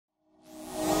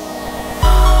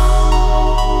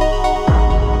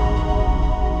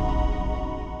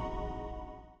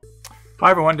Hi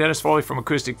everyone, Dennis Foley from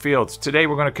Acoustic Fields. Today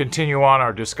we're going to continue on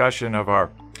our discussion of our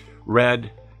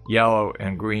red, yellow,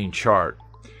 and green chart.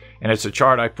 And it's a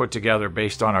chart I put together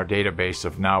based on our database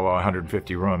of now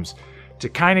 150 rooms to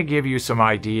kind of give you some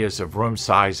ideas of room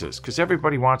sizes, because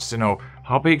everybody wants to know,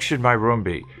 how big should my room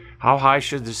be? How high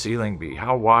should the ceiling be?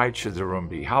 How wide should the room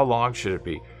be? How long should it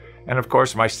be? And of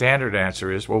course my standard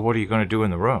answer is, well, what are you going to do in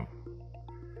the room?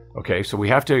 Okay, so we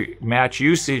have to match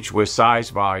usage with size,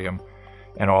 volume,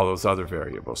 and all those other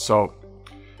variables. So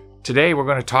today we're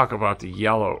going to talk about the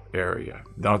yellow area.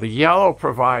 Now the yellow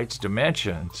provides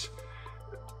dimensions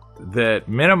that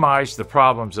minimize the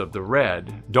problems of the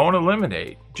red, don't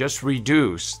eliminate, just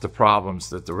reduce the problems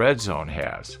that the red zone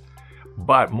has.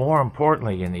 But more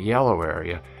importantly, in the yellow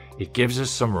area, it gives us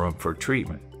some room for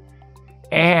treatment.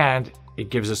 And it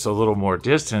gives us a little more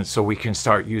distance so we can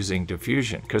start using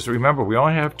diffusion. Because remember, we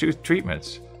only have 2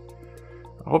 treatments.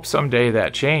 I hope someday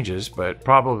that changes, but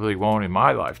probably won't in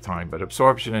my lifetime. But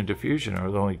absorption and diffusion are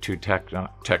the only 2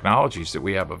 technologies that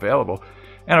we have available.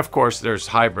 And of course, there's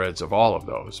hybrids of all of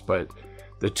those. But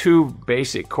the 2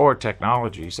 basic core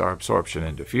technologies are absorption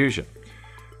and diffusion.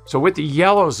 So with the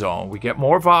yellow zone, we get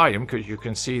more volume because you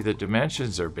can see the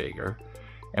dimensions are bigger.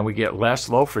 And we get less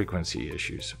low frequency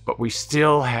issues. But we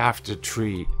still have to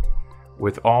treat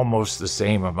with almost the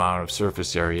same amount of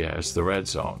surface area as the red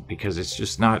zone, because it's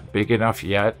just not big enough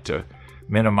yet to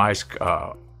minimize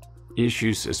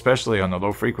issues, especially on the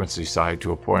low frequency side,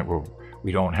 to a point where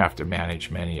we don't have to manage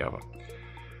many of them.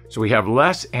 So we have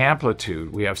less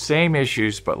amplitude, we have same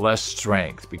issues but less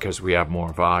strength because we have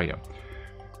more volume.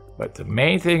 But the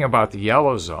main thing about the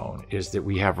yellow zone is that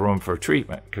we have room for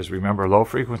treatment, because remember, low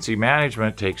frequency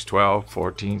management takes 12,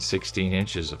 14, 16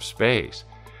 inches of space.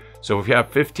 So if you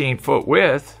have 15-foot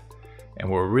width, and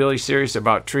we're really serious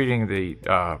about treating the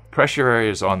pressure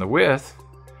areas on the width,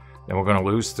 then we're going to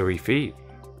lose 3 feet.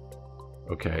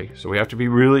 Okay, so we have to be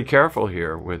really careful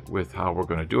here with how we're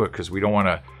going to do it, because we don't want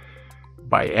to,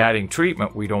 by adding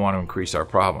treatment, we don't want to increase our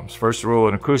problems. First rule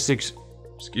in acoustics,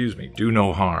 do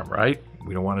no harm, right?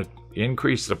 We don't want to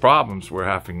increase the problems we're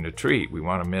having to treat. We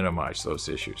want to minimize those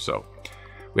issues. So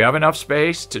we have enough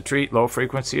space to treat low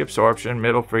frequency absorption,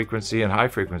 middle frequency, and high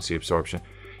frequency absorption.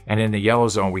 And in the yellow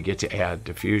zone, we get to add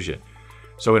diffusion.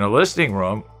 So in a listening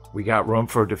room, we got room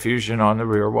for diffusion on the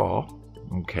rear wall.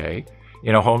 Okay.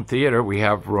 In a home theater, we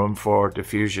have room for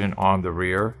diffusion on the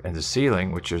rear and the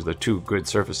ceiling, which are the 2 good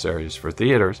surface areas for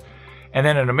theaters. And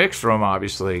then in a mixed room,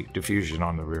 obviously, diffusion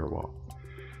on the rear wall.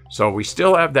 So we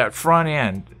still have that front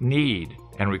end need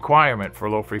and requirement for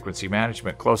low frequency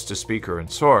management close to speaker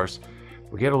and source.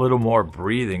 We get a little more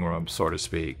breathing room, so to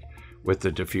speak, with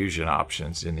the diffusion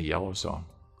options in the yellow zone.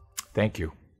 Thank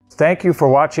you. Thank you for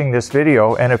watching this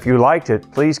video, and if you liked it,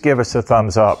 please give us a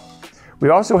thumbs up. We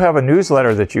also have a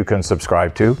newsletter that you can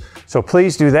subscribe to, so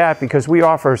please do that, because we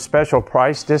offer special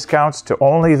price discounts to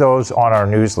only those on our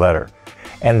newsletter.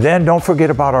 And then don't forget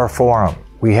about our forum.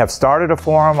 We have started a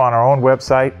forum on our own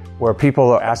website where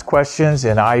people ask questions,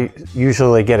 and I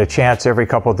usually get a chance every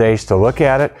couple days to look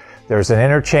at it. There's an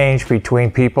interchange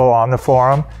between people on the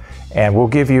forum, and we'll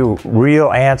give you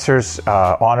real answers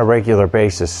on a regular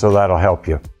basis, so that'll help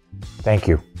you. Thank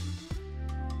you.